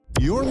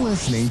You're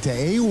listening to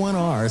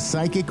A1R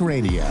Psychic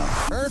Radio,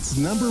 Earth's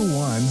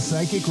 #1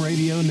 psychic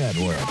radio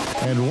network,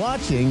 and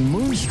watching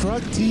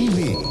Moonstruck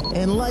TV,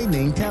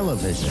 Enlightening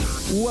Television.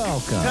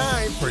 Welcome.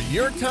 Time for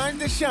Your Time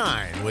to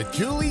Shine with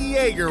Julie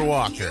Yeager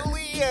Walker.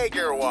 Julie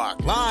Yeager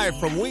Walker. Live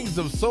from Wings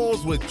of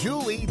Souls with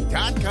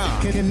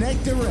Julie.com.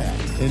 Connect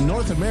direct. In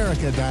North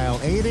America, dial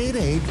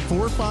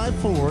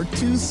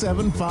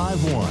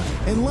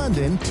 888-454-2751. In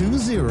London,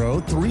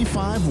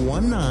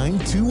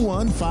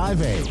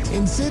 20-3519-2158.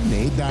 In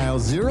Sydney, dial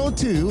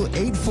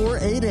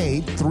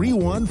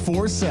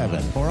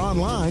 02-8488-3147. Or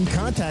online,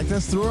 contact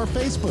us through our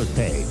Facebook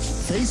page,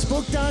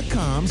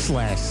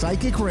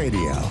 facebook.com/psychic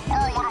radio.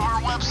 Or one of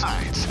our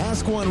websites,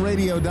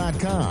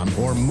 askoneradio.com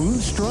or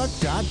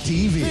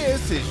moonstruck.tv.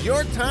 This is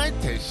Your Time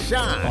to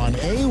Shine on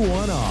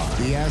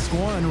A1R, the Ask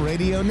One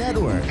Radio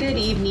Network. Good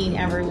evening,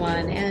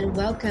 everyone, and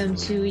welcome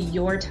to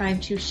Your Time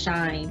to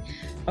Shine,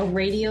 a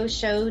radio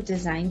show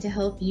designed to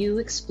help you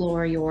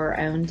explore your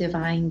own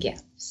divine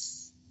gifts.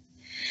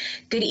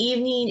 Good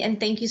evening, and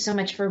thank you so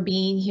much for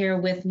being here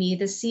with me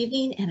this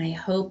evening, and I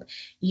hope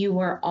you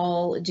are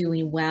all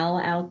doing well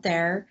out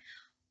there.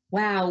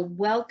 Wow,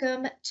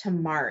 welcome to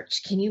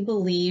March. Can you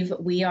believe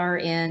we are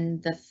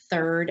in the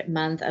third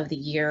month of the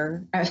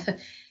year?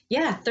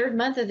 Third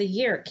month of the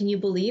year. Can you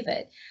believe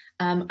it?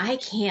 I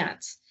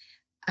can't.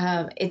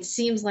 It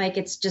seems like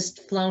it's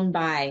just flown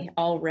by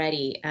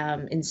already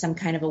in some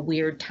kind of a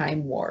weird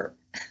time warp.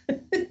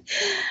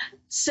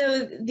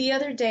 So the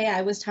other day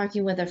I was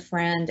talking with a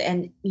friend,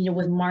 and,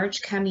 with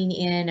March coming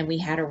in, and we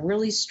had a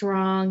really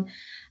strong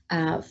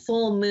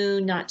full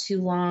moon not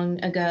too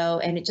long ago,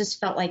 and it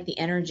just felt like the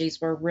energies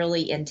were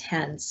really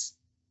intense.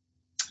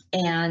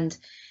 And,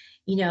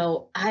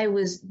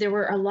 there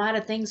were a lot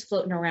of things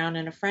floating around,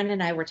 and a friend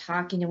and I were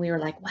talking, and we were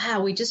like,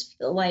 wow, we just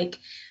feel like,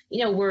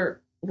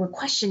 we're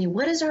questioning,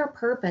 what is our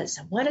purpose?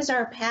 What is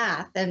our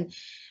path? And,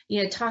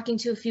 talking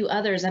to a few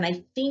others. And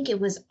I think it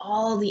was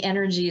all the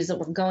energies that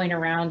were going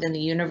around in the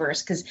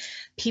universe, because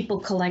people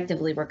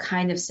collectively were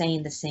kind of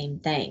saying the same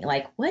thing.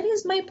 Like, what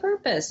is my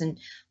purpose? And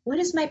what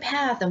is my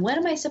path? And what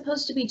am I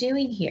supposed to be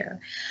doing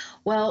here?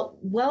 Well,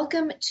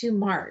 welcome to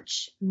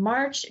March.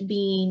 March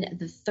being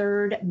the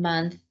third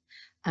month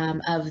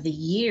of the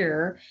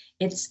year.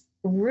 It's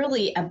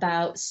really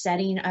about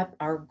setting up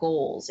our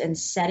goals and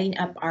setting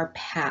up our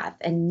path,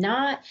 and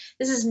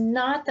this is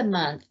not the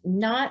month,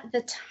 not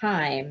the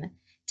time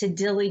to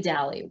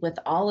dilly-dally with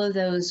all of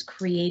those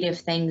creative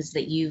things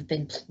that you've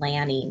been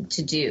planning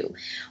to do,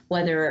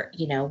 whether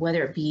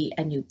it be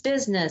a new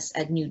business,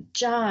 a new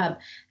job,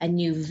 a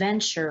new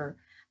venture,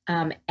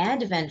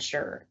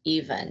 adventure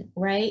even,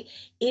 right?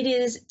 It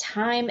is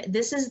time.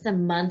 This is the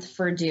month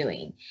for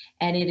doing,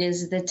 and it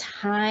is the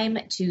time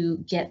to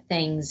get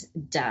things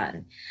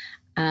done.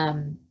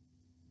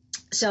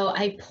 So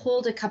I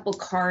pulled a couple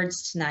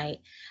cards tonight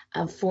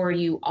for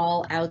you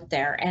all out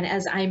there. And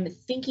as I'm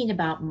thinking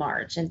about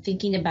March and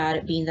thinking about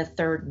it being the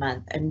third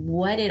month and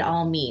what it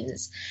all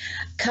means,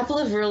 a couple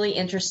of really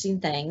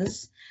interesting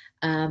things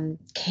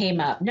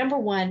came up. Number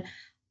one,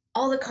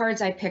 all the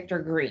cards I picked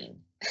are green.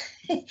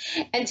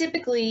 And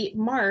typically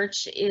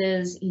March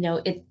is,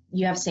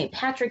 you have St.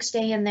 Patrick's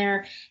Day in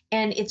there,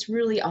 and it's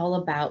really all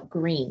about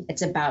green.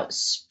 It's about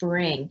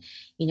spring.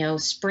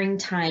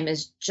 Springtime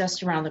is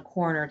just around the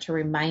corner to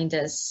remind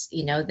us,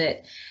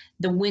 that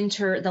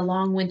the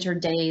long winter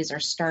days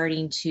are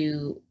starting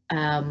to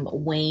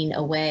wane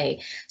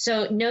away.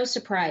 So no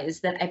surprise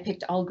that I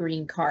picked all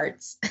green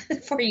cards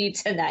for you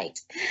tonight.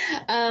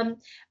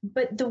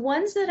 But the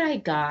ones that I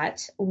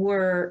got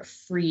were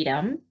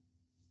freedom,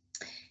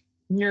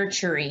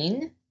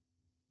 nurturing,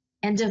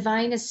 and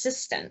divine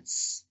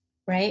assistance,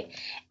 right?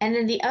 And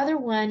then the other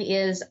one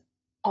is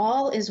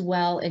all is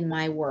well in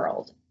my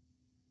world.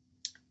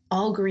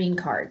 All green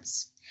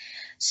cards.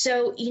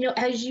 So,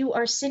 as you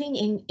are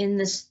sitting in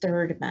this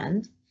third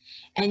month,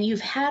 and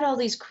you've had all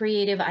these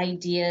creative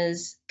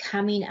ideas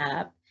coming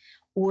up,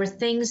 or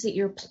things that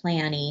you're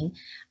planning,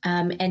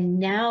 and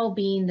now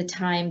being the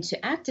time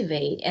to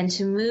activate and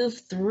to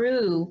move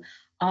through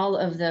all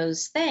of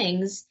those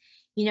things,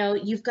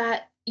 you've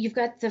got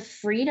the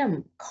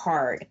freedom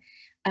card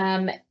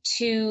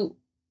to,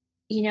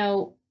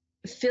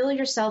 fill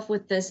yourself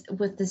with this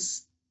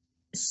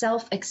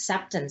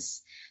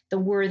self-acceptance, the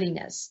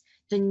worthiness,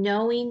 the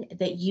knowing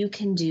that you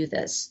can do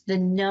this, the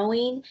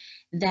knowing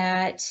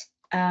that,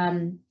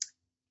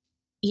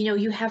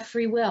 you have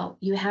free will,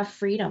 you have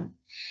freedom.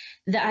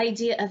 The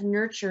idea of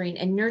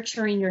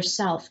nurturing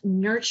yourself,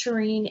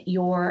 nurturing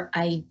your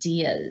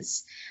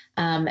ideas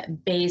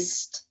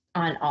based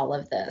on all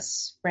of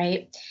this,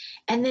 right?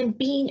 And then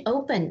being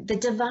open, the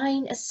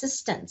divine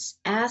assistance,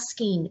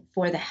 asking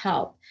for the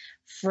help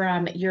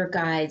from your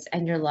guides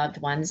and your loved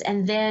ones,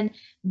 and then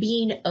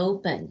being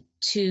open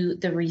to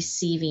the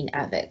receiving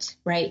of it,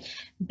 right?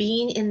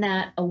 Being in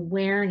that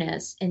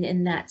awareness and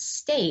in that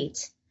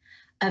state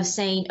of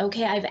saying,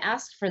 okay, I've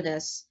asked for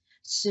this,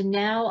 so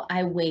now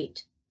I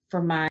wait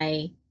for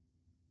my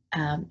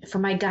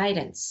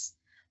guidance,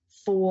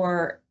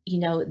 for,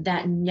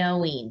 that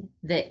knowing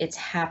that it's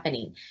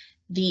happening,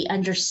 the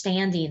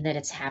understanding that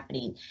it's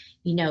happening,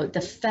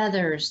 the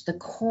feathers, the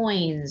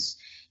coins,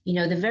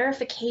 the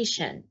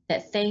verification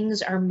that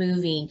things are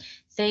moving,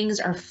 things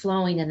are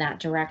flowing in that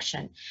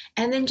direction.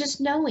 And then just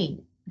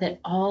knowing that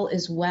all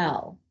is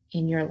well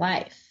in your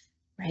life,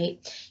 right?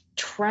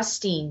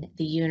 Trusting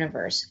the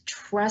universe,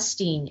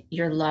 trusting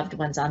your loved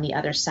ones on the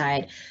other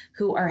side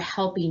who are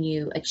helping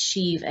you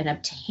achieve and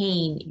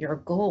obtain your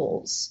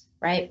goals,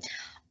 right?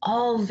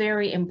 All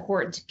very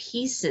important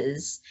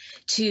pieces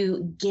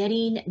to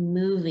getting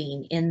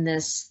moving in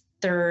this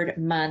third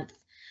month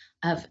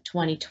of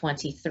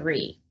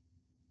 2023.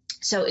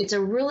 So it's a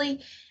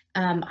really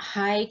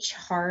high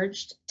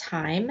charged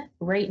time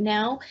right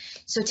now.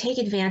 So take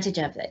advantage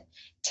of it.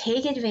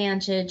 Take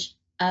advantage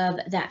of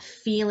that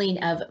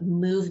feeling of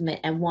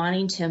movement and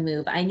wanting to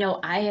move. I know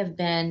I have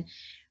been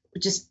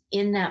just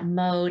in that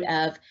mode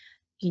of,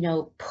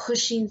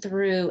 pushing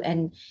through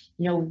and,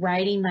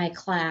 writing my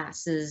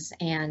classes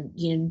and,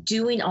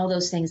 doing all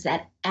those things,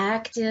 that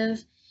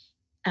active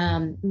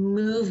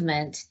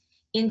movement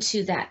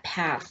into that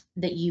path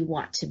that you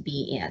want to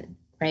be in,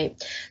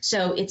 right?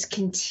 So it's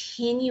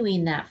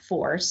continuing that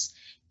force,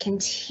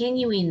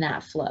 continuing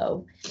that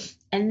flow,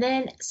 and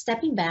then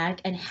stepping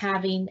back and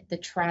having the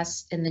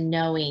trust and the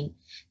knowing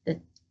that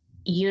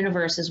the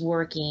universe is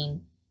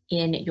working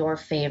in your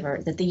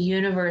favor, that the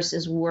universe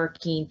is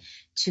working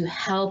to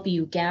help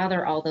you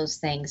gather all those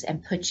things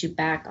and put you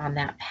back on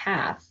that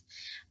path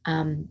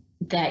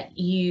that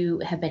you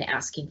have been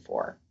asking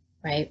for,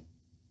 right?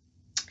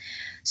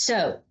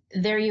 So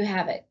there you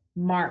have it,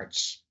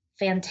 March,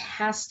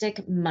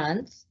 fantastic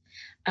month.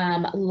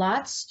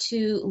 Lots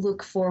to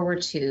look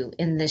forward to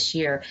in this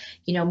year.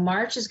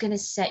 March is going to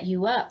set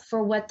you up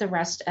for what the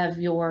rest of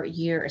your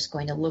year is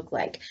going to look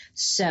like.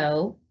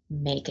 So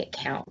make it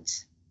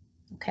count.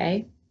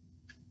 Okay.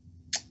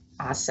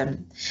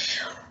 Awesome.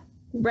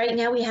 Right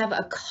now we have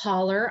a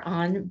caller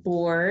on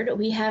board.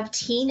 We have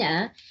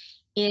Tina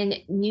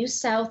in New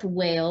South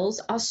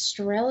Wales,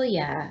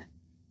 Australia.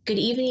 Good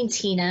evening,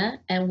 Tina,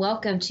 and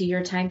welcome to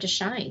Your Time to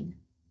Shine.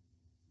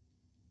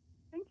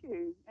 Thank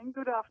you, and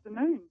good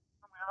afternoon.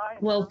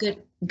 Well,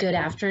 good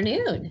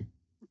afternoon.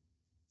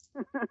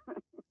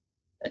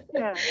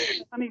 Yeah,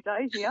 sunny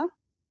day here.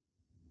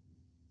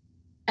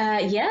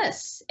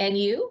 Yes, and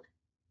you?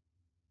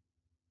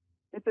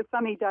 It's a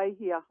sunny day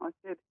here, I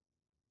said.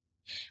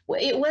 Well,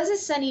 it was a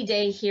sunny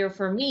day here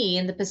for me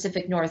in the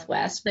Pacific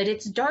Northwest, but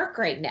it's dark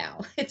right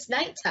now. It's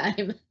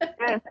nighttime.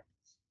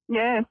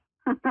 Yes.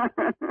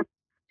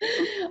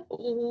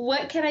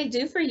 What can I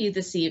do for you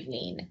this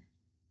evening?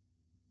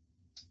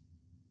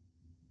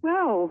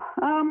 Well,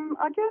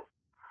 I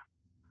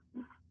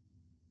guess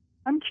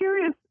I'm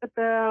curious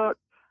about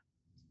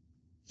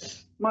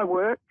my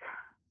work,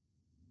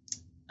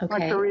 Okay.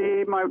 my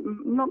career,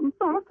 not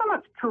so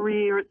much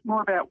career, it's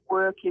more about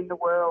work in the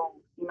world,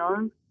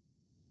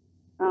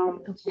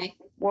 Okay.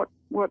 What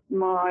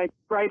my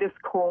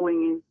greatest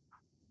calling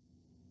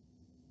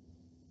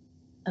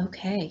is.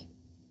 Okay.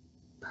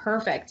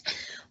 Perfect.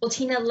 Well,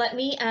 Tina, let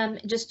me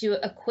just do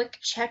a quick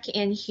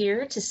check-in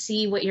here to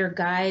see what your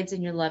guides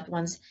and your loved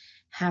ones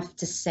have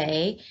to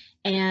say.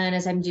 And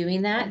as I'm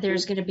doing that,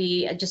 there's going to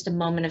be just a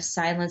moment of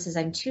silence as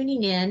I'm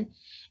tuning in,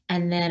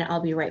 and then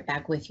I'll be right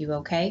back with you,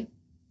 okay?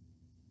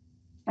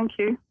 Thank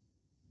you.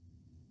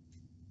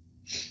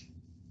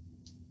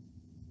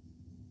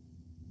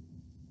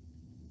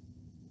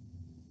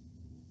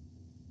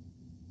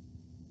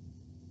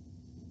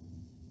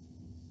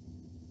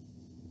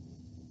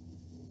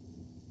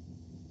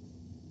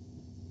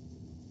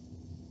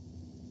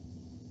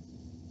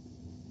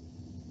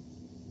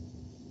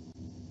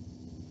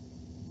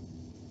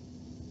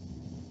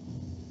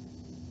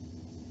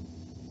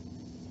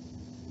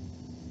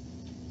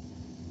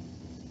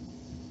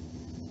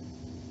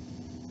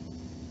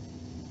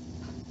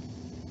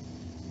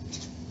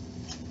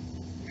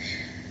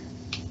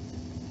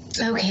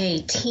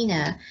 Okay,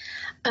 Tina.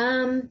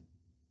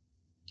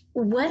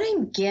 What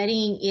I'm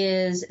getting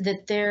is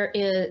that there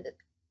is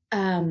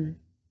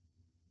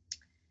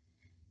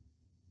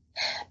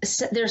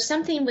there's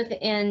something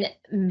within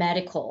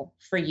medical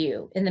for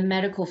you in the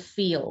medical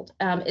field.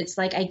 It's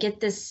like I get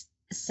this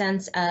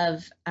sense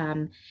of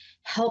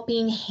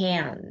helping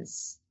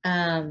hands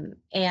and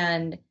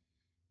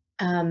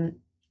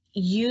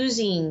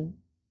using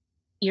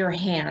your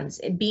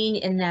hands, being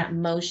in that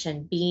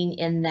motion, being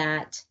in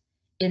that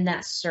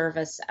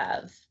service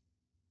of.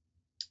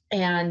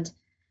 And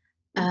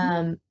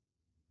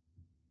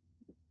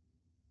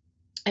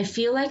I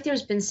feel like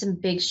there's been some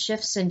big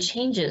shifts and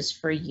changes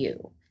for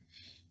you.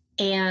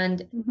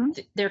 And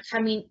they're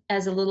coming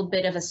as a little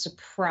bit of a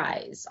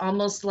surprise,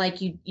 almost like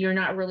you're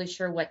not really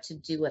sure what to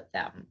do with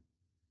them.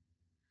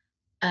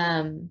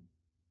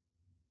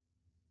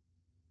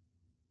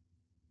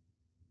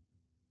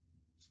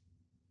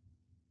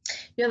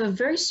 You have a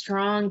very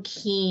strong,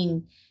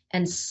 keen,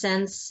 and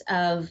sense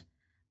of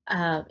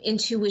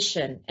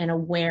intuition and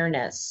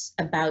awareness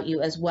about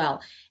you as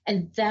well.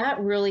 And that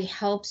really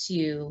helps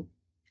you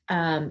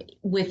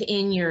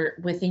within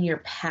your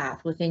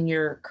path, within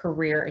your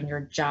career and your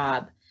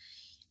job.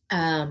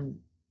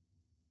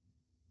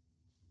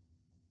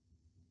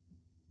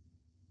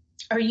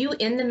 Are you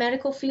in the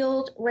medical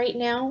field right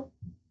now?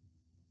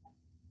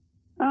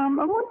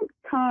 I wouldn't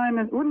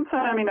say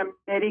I'm in a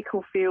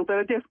medical field, but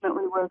I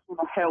definitely work in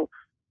the health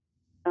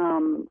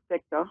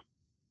sector.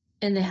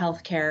 In the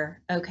healthcare.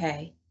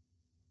 Okay.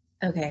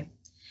 Okay.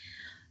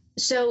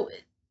 So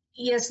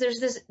yes,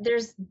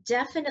 there's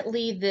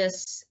definitely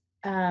this,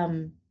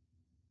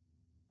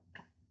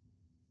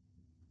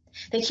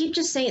 they keep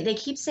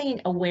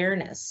saying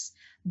awareness,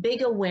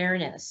 big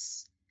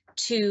awareness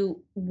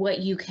to what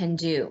you can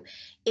do.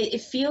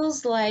 It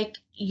feels like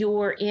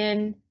you're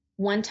in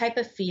one type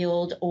of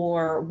field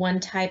or one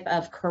type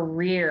of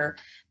career,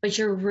 but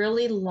you're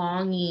really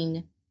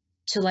longing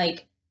to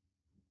like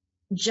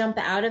jump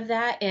out of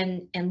that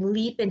and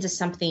leap into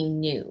something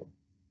new,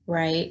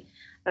 right?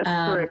 That's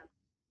correct.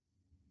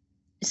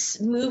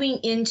 Moving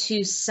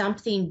into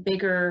something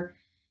bigger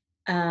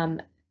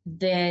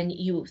than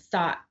you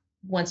thought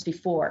once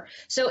before.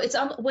 So it's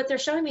what they're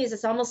showing me is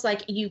it's almost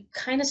like you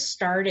kind of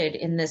started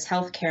in this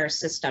healthcare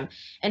system,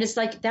 and it's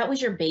like that was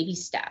your baby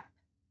step,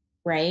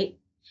 right?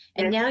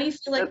 And yes, now you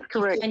feel like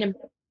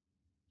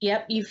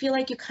you feel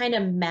like you kind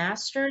of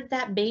mastered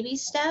that baby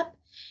step,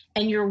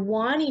 and you're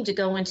wanting to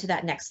go into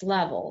that next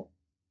level,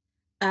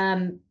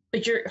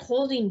 but you're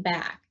holding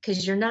back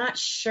because you're not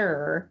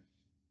sure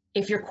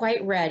if you're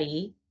quite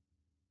ready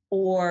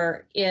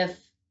or if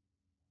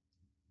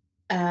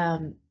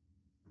that's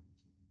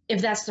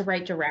the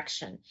right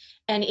direction.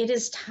 And it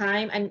is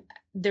time.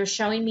 They're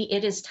showing me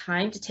it is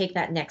time to take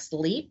that next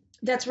leap.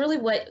 That's really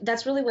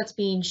what's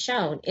being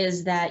shown,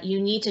 is that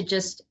you need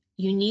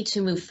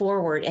to move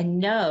forward and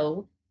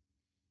know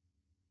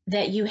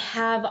that you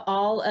have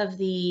all of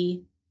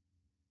the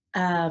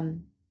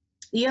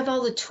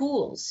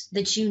tools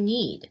that you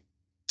need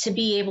to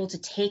be able to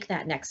take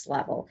that next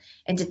level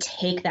and to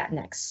take that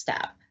next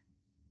step.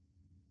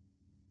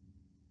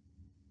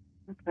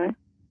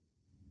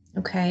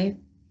 Okay.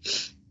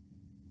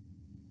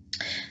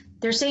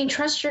 They're saying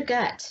trust your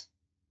gut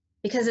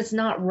because it's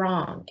not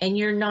wrong and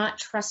you're not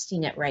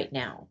trusting it right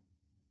now.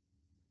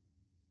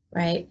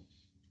 Right?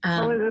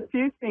 Well, there's a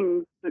few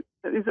things.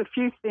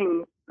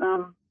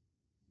 I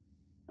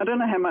don't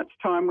know how much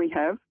time we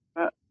have,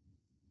 but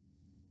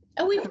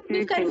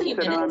we've got a few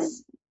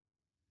minutes.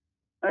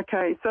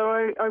 Okay,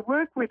 so I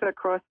work with a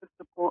crisis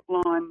support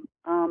line,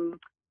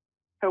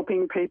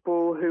 helping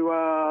people who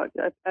are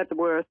at the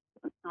worst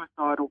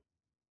suicidal,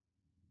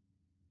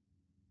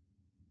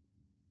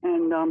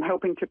 and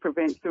helping to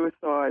prevent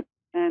suicide.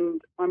 And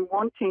I'm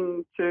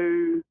looking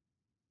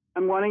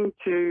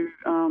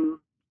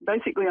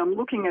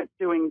at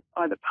doing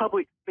either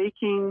public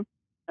speaking.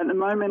 At the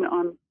moment,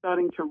 I'm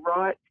starting to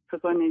write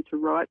because I need to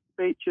write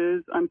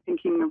speeches. I'm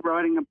thinking of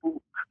writing a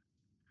book.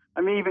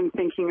 I'm even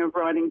thinking of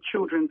writing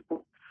children's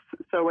books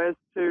so as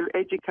to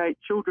educate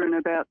children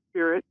about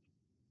spirit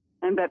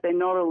and that they're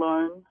not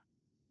alone.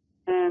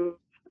 And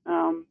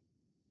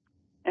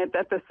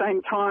at the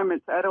same time,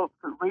 it's adults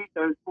that read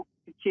those books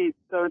to kids.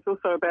 So it's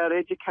also about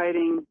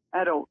educating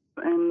adults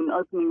and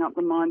opening up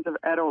the minds of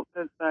adults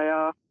as they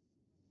are,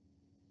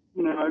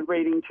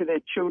 reading to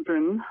their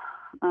children.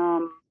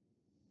 So,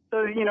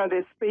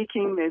 there's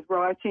speaking, there's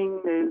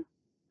writing,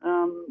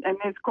 and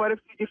there's quite a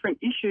few different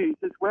issues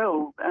as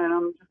well. And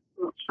I'm just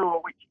not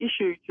sure which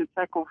issue to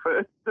tackle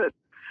first, but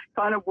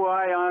kind of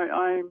why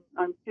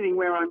I'm sitting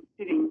where I'm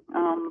sitting.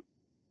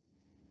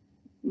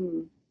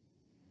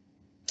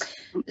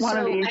 One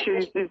of the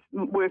issues is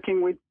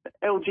working with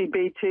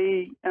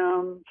LGBT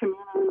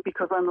community,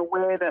 because I'm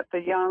aware that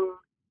the young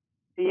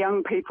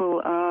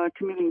people are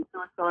committing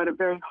suicide at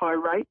very high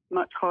rates,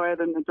 much higher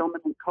than the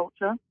dominant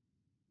culture.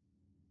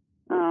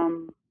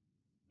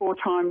 4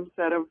 times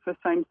out of the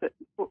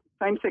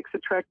same-sex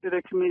attracted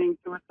are committing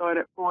suicide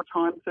at 4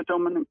 times the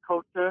dominant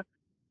culture,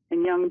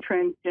 and young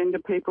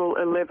transgender people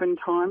 11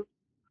 times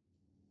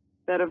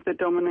that of the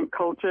dominant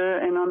culture.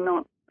 And I'm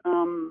not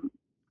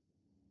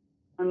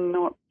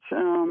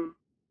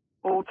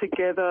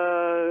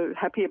altogether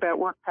happy about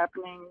what's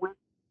happening with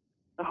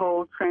the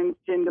whole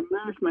transgender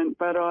movement,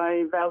 but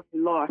I value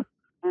life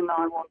and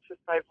I want to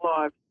save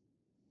lives.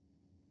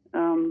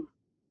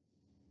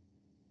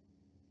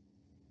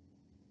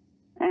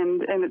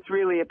 And it's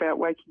really about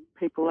waking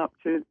people up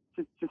to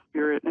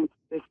spirit and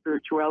their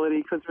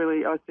spirituality, because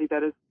really I see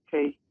that as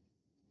key.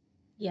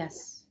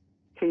 Yes.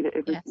 Key to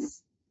everything.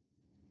 Yes.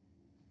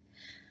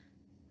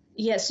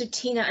 Yeah, so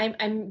Tina,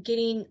 I'm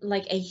getting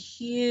like a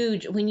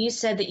huge, when you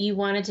said that you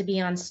wanted to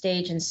be on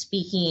stage and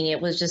speaking, it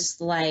was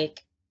just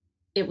like,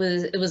 it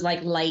was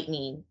like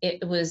lightning.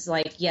 It was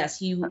like,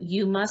 yes,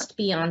 you must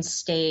be on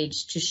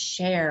stage to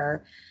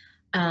share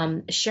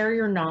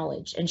your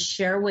knowledge and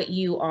share what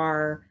you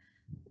are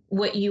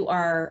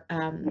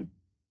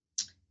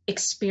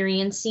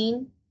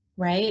experiencing,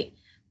 right?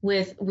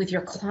 With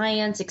your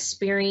clients,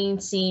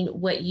 experiencing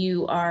what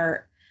you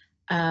are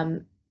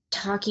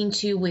talking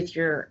to with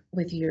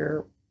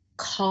your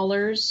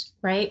callers,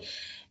 right?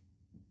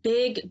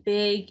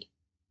 Big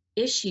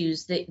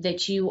issues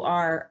that you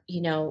are,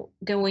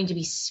 going to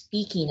be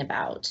speaking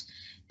about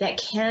that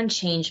can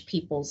change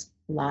people's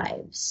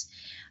lives.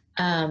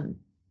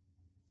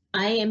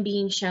 I am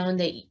being shown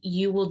that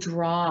you will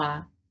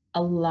draw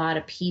a lot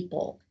of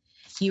people.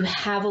 You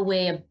have a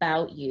way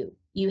about you.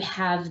 You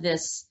have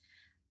this,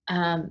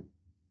 let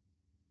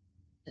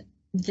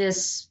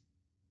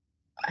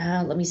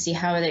me see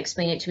how they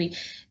explain it to me,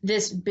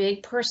 this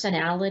big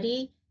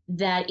personality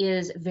that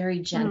is very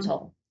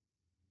gentle.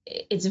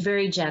 It's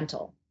very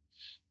gentle.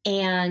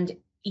 And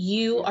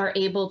you are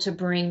able to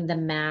bring the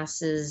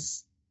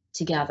masses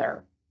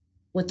together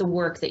with the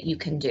work that you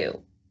can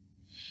do.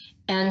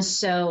 And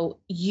so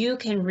you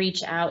can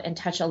reach out and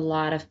touch a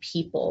lot of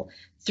people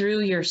through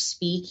your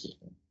speaking.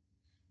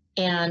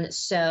 And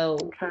so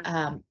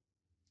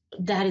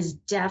that is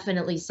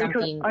definitely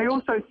something.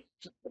 Because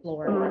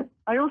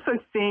I also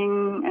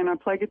sing and I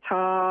play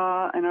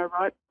guitar and I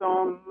write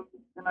songs,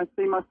 and I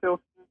see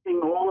myself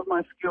using all of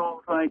my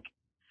skills, like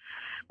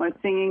my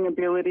singing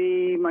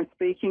ability, my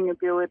speaking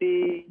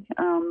ability,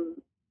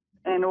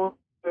 and also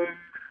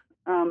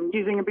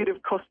using a bit of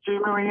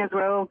costumery as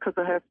well, because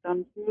I have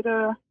done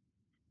theatre.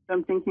 So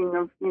I'm thinking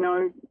of,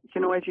 you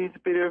can always use a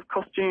bit of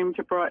costume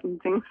to brighten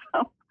things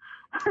up.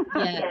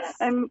 Yes.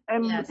 and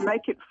yes.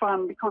 make it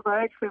fun, because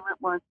I actually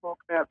want to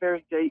talk about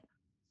very deep,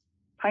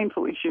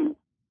 painful issues.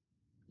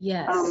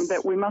 Yes.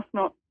 That we must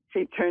not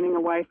keep turning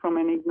away from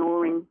and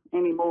ignoring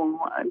anymore.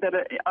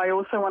 I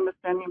also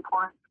understand the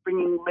importance of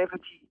bringing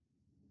levity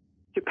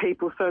to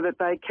people so that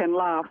they can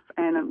laugh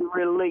and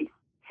release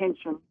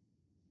tension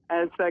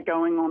as they're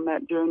going on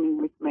that journey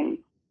with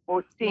me,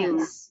 or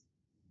sing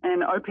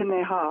and open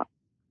their heart.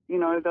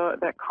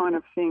 That kind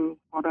of thing is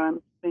what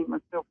I'm seeing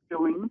myself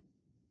doing.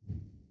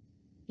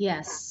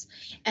 Yes.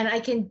 And I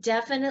can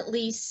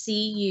definitely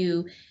see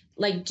you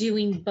like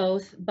doing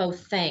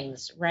both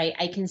things, right?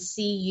 I can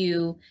see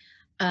you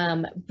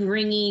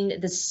bringing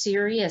the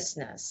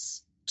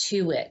seriousness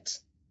to it,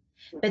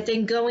 but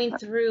then going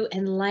through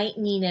and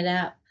lightening it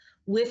up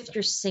with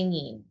your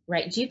singing,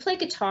 right? Do you play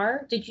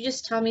guitar? Did you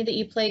just tell me that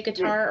you play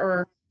guitar?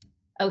 Or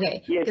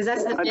okay, because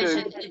that's the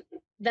vision.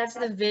 That's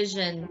the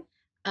vision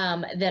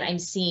that I'm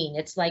seeing.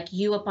 It's like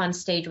you up on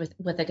stage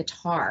with a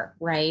guitar,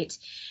 right?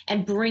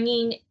 And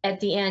at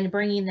the end,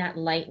 bringing that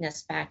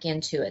lightness back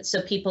into it.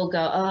 So people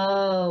go,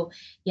 oh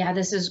yeah,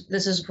 this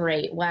is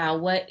great. Wow.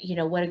 What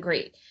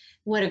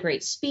a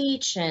great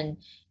speech. And,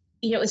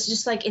 it's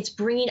just like, it's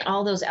bringing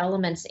all those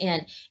elements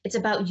in. It's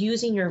about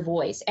using your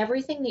voice.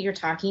 Everything that you're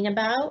talking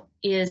about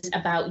is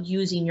about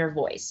using your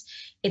voice.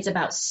 It's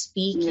about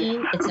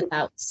speaking. It's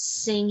about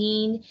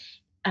singing.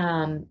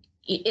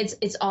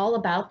 It's all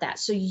about that.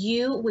 So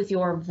you, with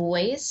your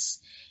voice,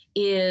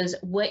 is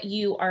what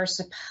you are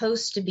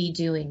supposed to be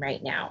doing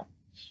right now,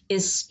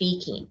 is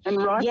speaking. And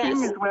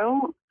writing as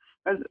well.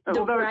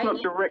 Although it's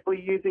not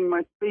directly using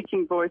my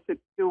speaking voice,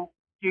 it's still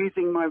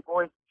using my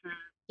voice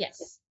to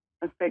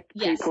affect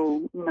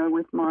people,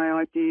 with my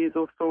ideas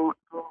or thoughts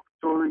or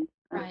stories.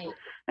 Right.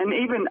 And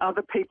even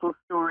other people's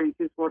stories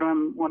is what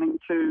I'm wanting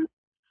to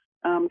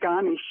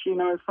garnish,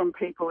 from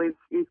people,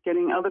 is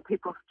getting other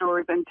people's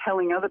stories and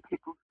telling other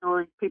people's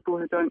stories, people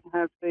who don't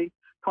have the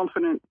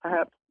confidence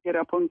perhaps to get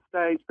up on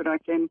stage, but I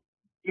can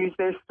use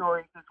their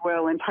stories as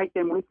well and take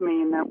them with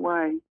me in that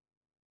way.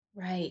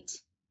 Right.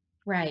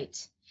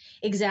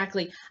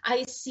 Exactly.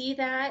 I see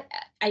that.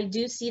 I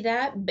do see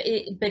that,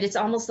 but it's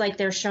almost like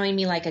they're showing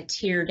me like a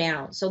tear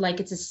down. So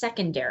like it's a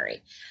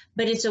secondary,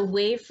 but it's a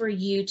way for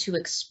you to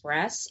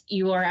express.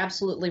 You are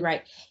absolutely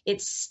right.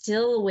 It's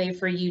still a way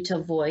for you to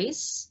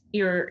voice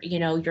your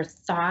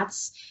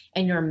thoughts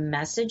and your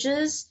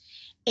messages.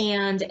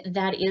 And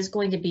that is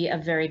going to be a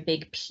very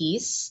big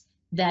piece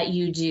that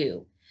you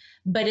do.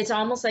 But it's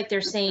almost like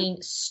they're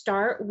saying,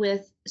 start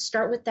with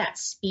that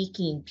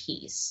speaking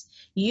piece.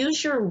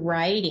 Use your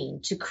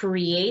writing to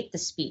create the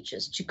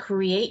speeches, to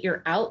create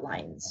your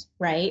outlines,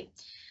 right?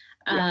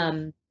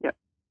 And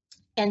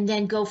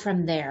then go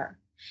from there,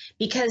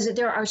 because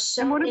there are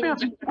so many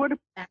different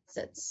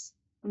facets.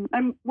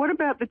 And what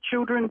about the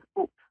children's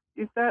books?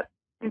 Is that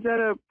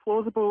a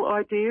plausible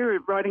idea,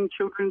 of writing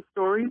children's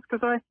stories?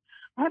 Because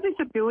I have this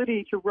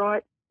ability to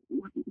write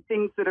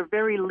things that are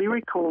very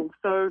lyrical,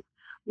 so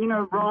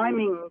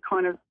rhyming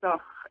kind of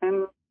stuff.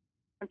 And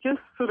I've just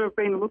sort of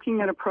been looking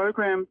at a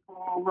program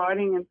for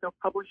writing and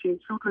self-publishing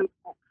children's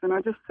books, and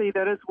I just see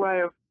that as a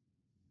way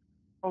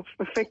of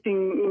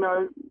affecting,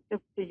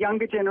 the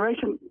younger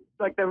generation,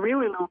 like the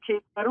really little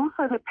kids, but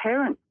also the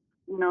parents,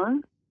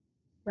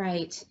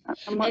 Right.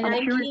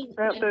 I'm curious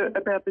about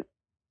the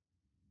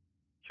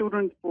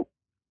children's book.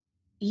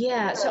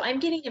 Yeah, so I'm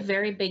getting a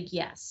very big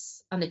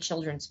yes on the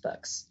children's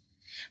books.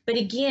 But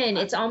again,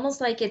 it's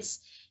almost like it's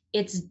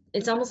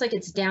almost like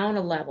it's down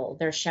a level,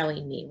 they're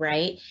showing me,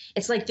 right?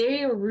 It's like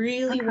they're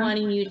really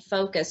wanting you to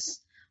focus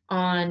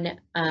on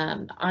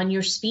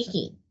your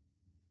speaking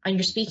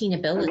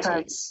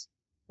abilities,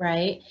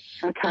 right?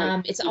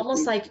 It's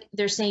almost like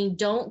they're saying,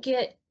 don't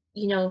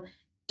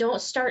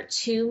start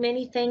too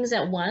many things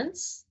at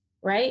once,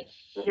 right?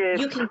 Yes.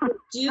 You can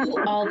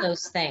do all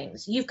those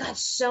things. You've got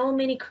so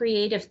many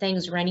creative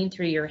things running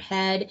through your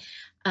head,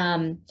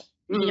 and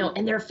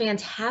they're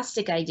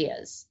fantastic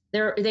ideas.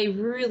 They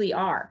really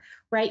are,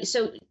 right?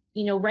 So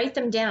write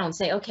them down.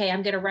 Say, okay,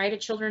 I'm going to write a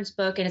children's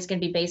book and it's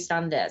going to be based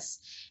on this.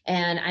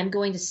 And I'm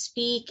going to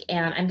speak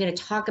and I'm going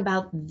to talk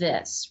about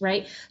this,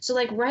 right? So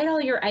like write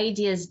all your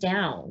ideas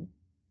down,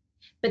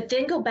 but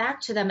then go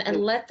back to them and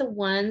let the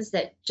ones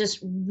that just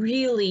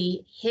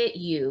really hit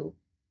you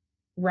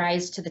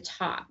rise to the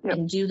top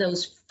and do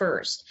those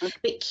first.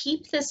 But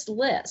keep this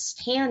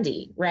list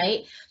handy,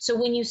 right? So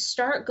when you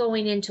start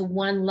going into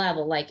one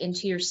level, like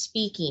into your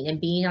speaking and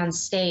being on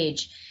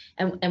stage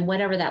and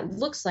whatever that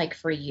looks like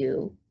for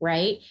you,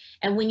 right?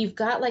 And when you've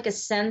got like a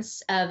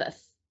sense of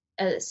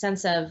it's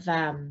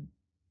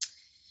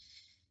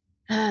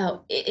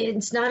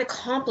not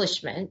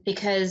accomplishment,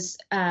 because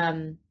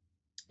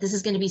this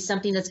is going to be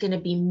something that's going to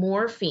be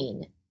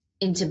morphing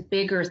into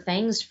bigger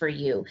things for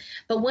you.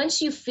 But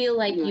once you feel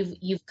like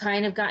you've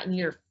kind of gotten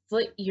your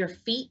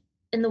feet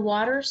in the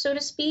water, so to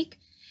speak,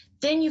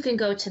 then you can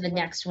go to the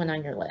next one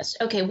on your list.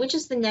 Okay, which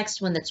is the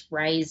next one that's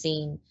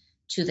rising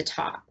to the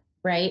top,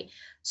 right?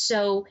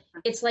 So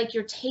it's like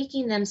you're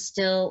taking them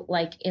still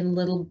like in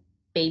little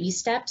baby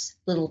steps,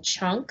 little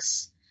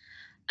chunks,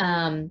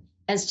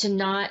 as to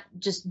not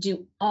just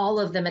do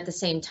all of them at the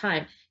same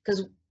time.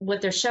 Because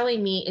what they're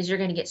showing me is you're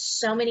going to get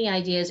so many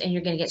ideas and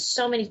you're going to get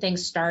so many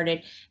things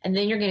started, and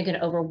then you're going to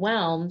get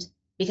overwhelmed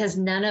because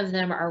none of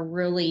them are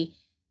really,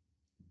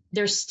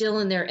 they're still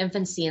in their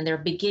infancy and their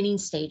beginning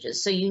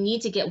stages. So you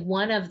need to get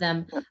one of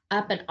them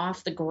up and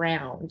off the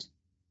ground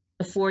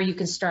before you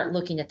can start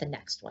looking at the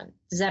next one.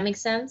 Does that make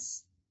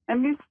sense?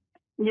 And this,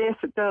 yes,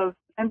 it does.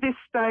 And this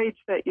stage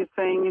that you're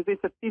saying, is this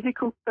a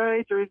physical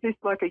stage or is this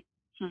like a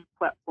key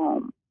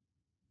platform?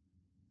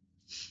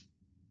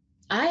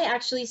 I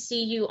actually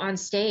see you on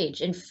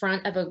stage in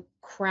front of a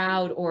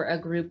crowd or a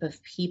group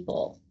of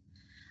people.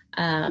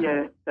 That's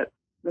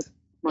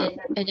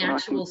an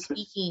actual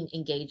speaking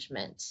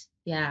engagement.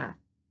 Yeah.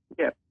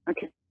 Yeah.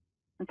 Okay.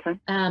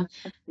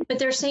 But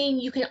they're saying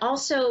you can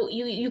also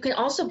you can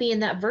also be in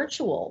that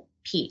virtual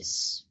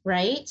piece,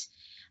 right?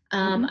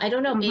 I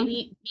don't know.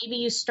 Maybe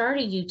you start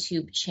a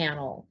YouTube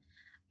channel,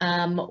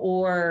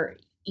 or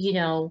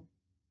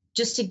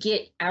just to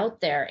get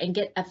out there and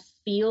get a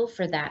feel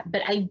for that.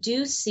 But I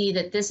do see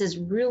that this is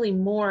really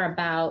more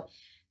about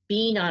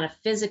being on a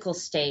physical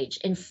stage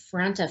in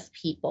front of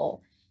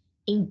people,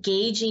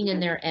 engaging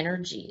in their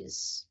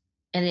energies,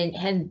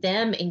 and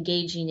them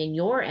engaging in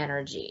your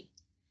energy.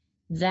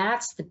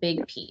 That's the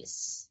big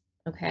piece.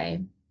 Okay.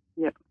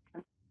 Yep.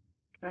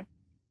 Okay.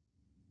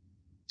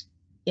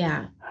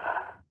 Yeah.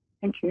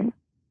 Thank you.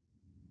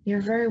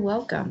 You're very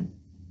welcome.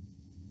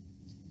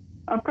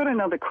 I've got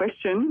another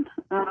question.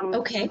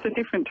 Okay. It's a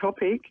different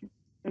topic.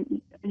 Are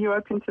you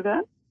open to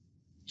that?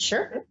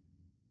 Sure.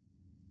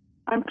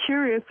 I'm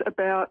curious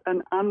about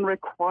an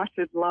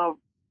unrequited love.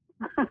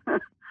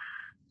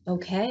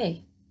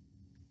 Okay.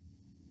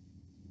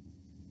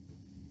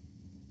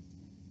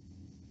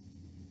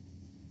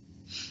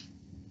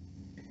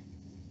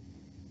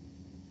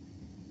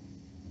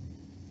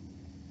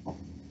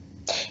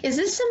 Is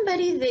this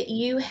somebody that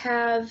you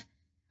have,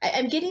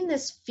 I'm getting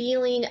this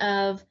feeling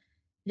of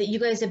that you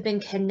guys have been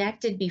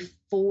connected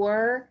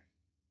before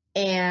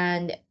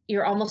and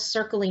you're almost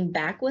circling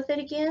back with it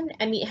again?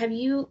 I mean, have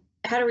you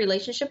had a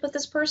relationship with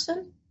this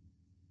person?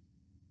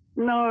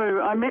 No,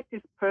 I met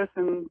this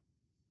person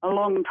a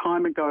long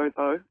time ago,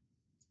 though,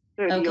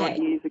 30 odd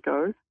years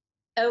ago.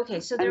 Okay,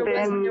 so there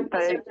was a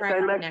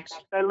prior connection.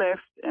 They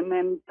left, and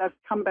then they've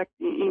come back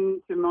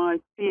into my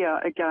sphere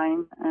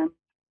again, and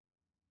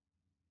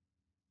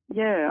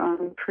yeah,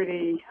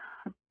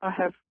 I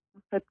have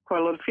had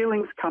quite a lot of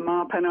feelings come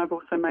up, and I've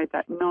also made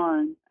that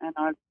known, and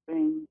I've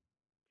been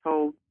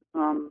told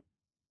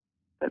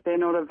that they're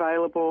not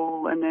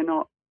available and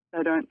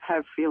they don't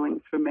have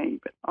feelings for me.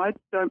 But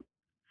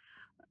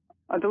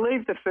I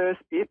believe the first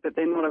bit that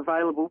they're not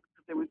available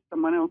because there was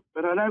someone else,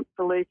 but I don't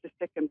believe the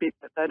second bit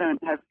that they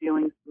don't have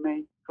feelings for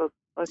me, because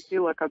I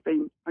feel like I've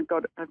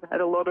had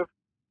a lot of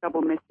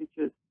double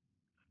messages.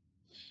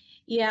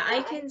 Yeah,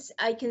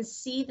 I can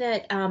see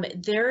that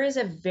there is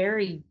a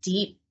very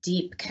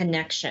deep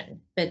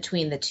connection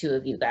between the two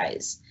of you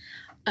guys.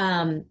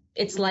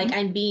 It's like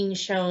I'm being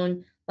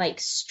shown like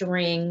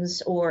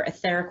strings or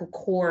etherical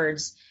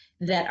cords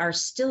that are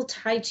still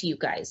tied to you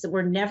guys that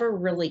were never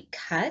really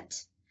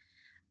cut.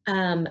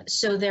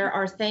 So there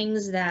are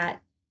things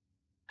that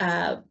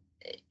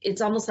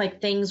it's almost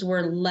like things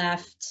were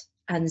left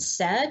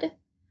unsaid,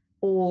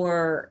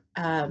 or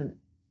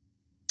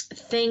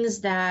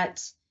things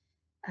that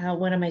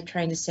what am I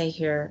trying to say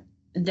here?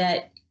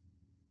 That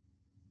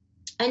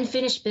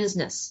unfinished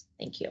business.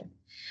 Thank you.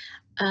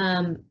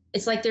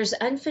 It's like there's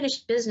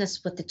unfinished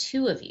business with the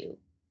two of you.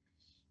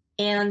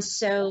 And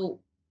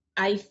so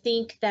I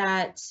think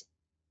that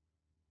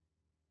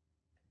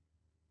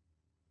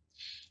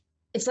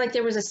it's like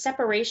there was a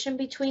separation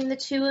between the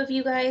two of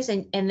you guys,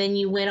 and then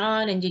you went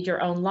on and did your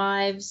own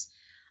lives.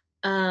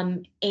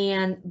 And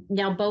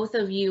now both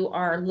of you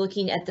are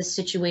looking at the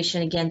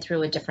situation again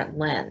through a different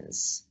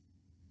lens.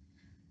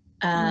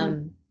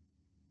 You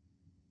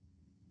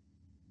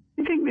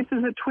think this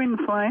is a twin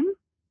flame?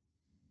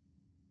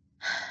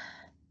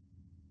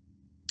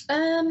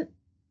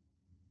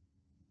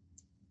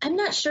 I'm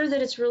not sure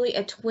that it's really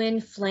a twin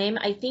flame.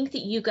 I think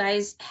that you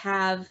guys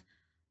have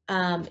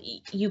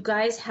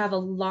a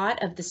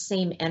lot of the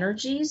same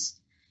energies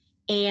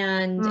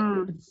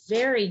and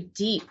very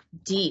deep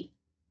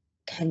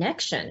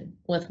connection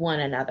with one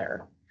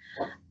another.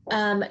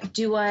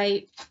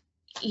 They're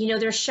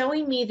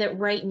showing me that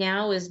right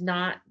now is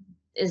not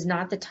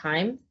the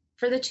time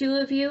for the two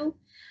of you.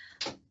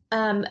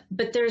 But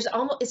it's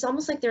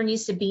almost like there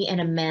needs to be an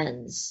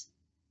amends,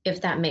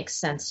 if that makes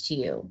sense to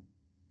you.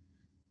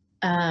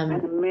 An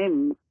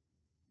amends.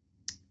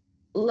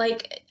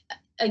 Like,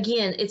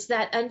 again, it's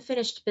that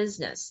unfinished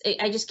business.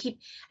 I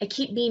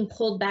keep being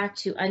pulled back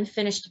to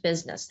unfinished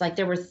business. Like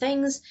there were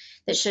things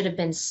that should have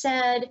been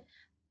said,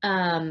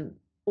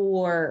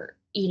 or,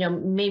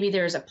 maybe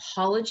there's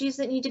apologies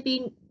that need to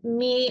be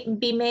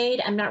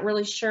made. I'm not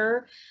really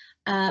sure.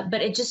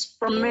 But it just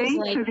feels from me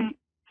like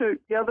to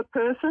the other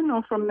person,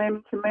 or from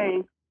them to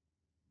me.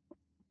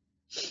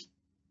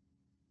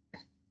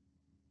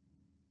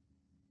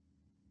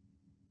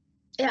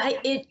 Yeah,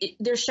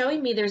 they're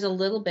showing me there's a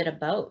little bit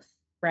of both,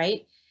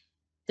 right?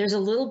 There's a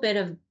little bit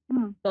of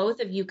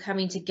both of you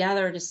coming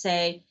together to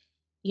say,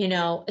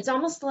 it's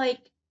almost like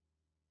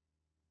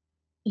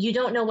you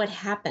don't know what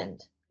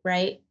happened,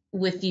 right?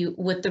 With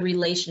the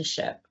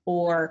relationship,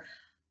 or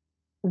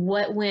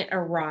what went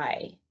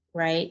awry,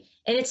 right?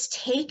 And it's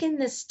taken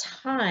this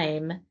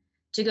time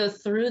to go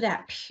through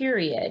that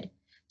period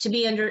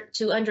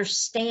to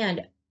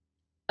understand,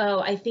 oh,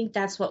 I think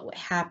that's what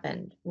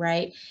happened,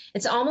 right?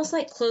 It's almost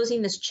like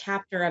closing this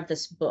chapter of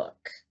this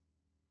book,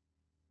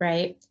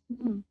 right?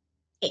 Mm-hmm.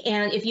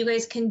 And if you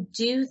guys can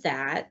do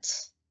that,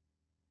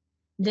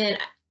 then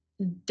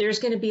there's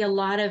going to be a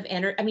lot of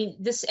energy. I mean,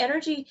 this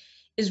energy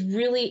is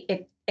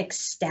really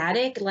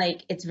ecstatic,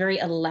 like it's very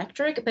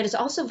electric, but it's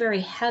also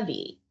very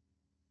heavy.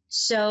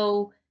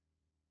 So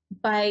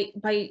by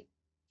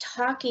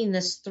talking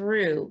this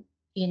through,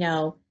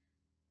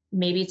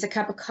 maybe it's a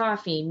cup of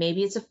coffee,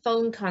 maybe it's a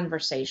phone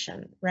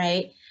conversation,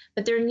 right?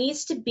 But there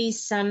needs to be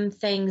some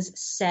things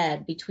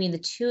said between the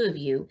two of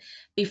you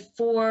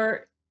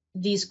before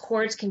these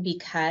cords can be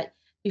cut,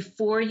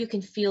 before you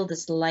can feel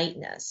this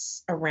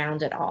lightness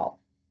around it all.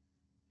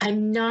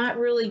 I'm not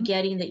really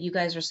getting that you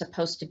guys are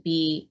supposed to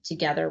be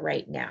together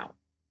right now.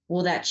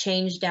 Will that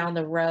change down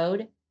the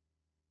road?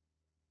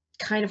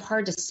 Kind of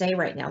hard to say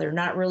right now. They're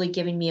not really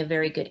giving me a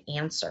very good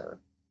answer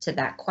to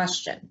that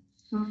question.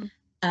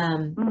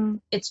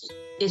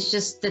 It's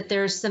just that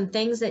there's some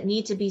things that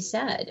need to be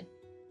said,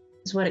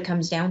 is what it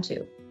comes down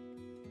to.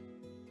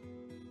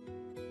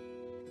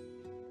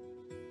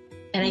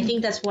 And I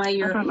think that's why I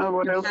don't know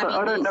what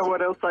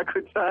else I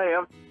could say.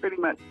 I've pretty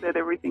much said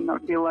everything I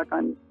feel like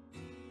I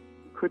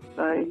could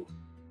say.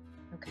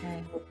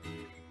 Okay.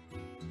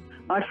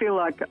 I feel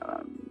like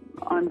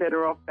I'm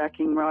better off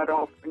backing right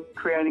off and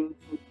creating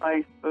some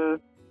space for.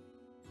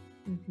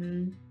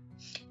 Mm-hmm.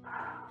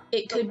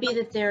 It could be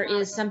that there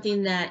is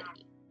something that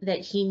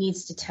he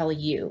needs to tell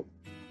you,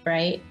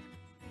 right?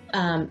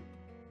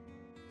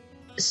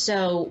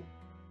 So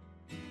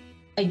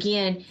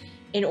again,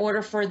 in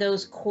order for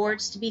those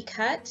cords to be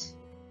cut,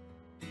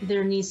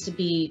 there needs to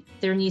be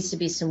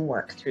some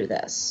work through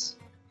this.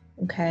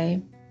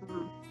 Okay.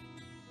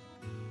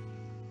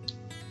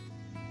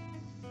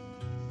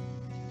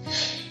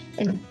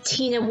 And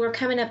Tina, we're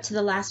coming up to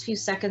the last few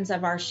seconds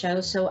of our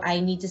show, so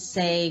I need to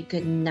say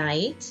good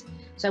night.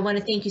 So I want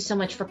to thank you so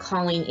much for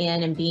calling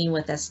in and being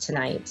with us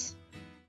tonight.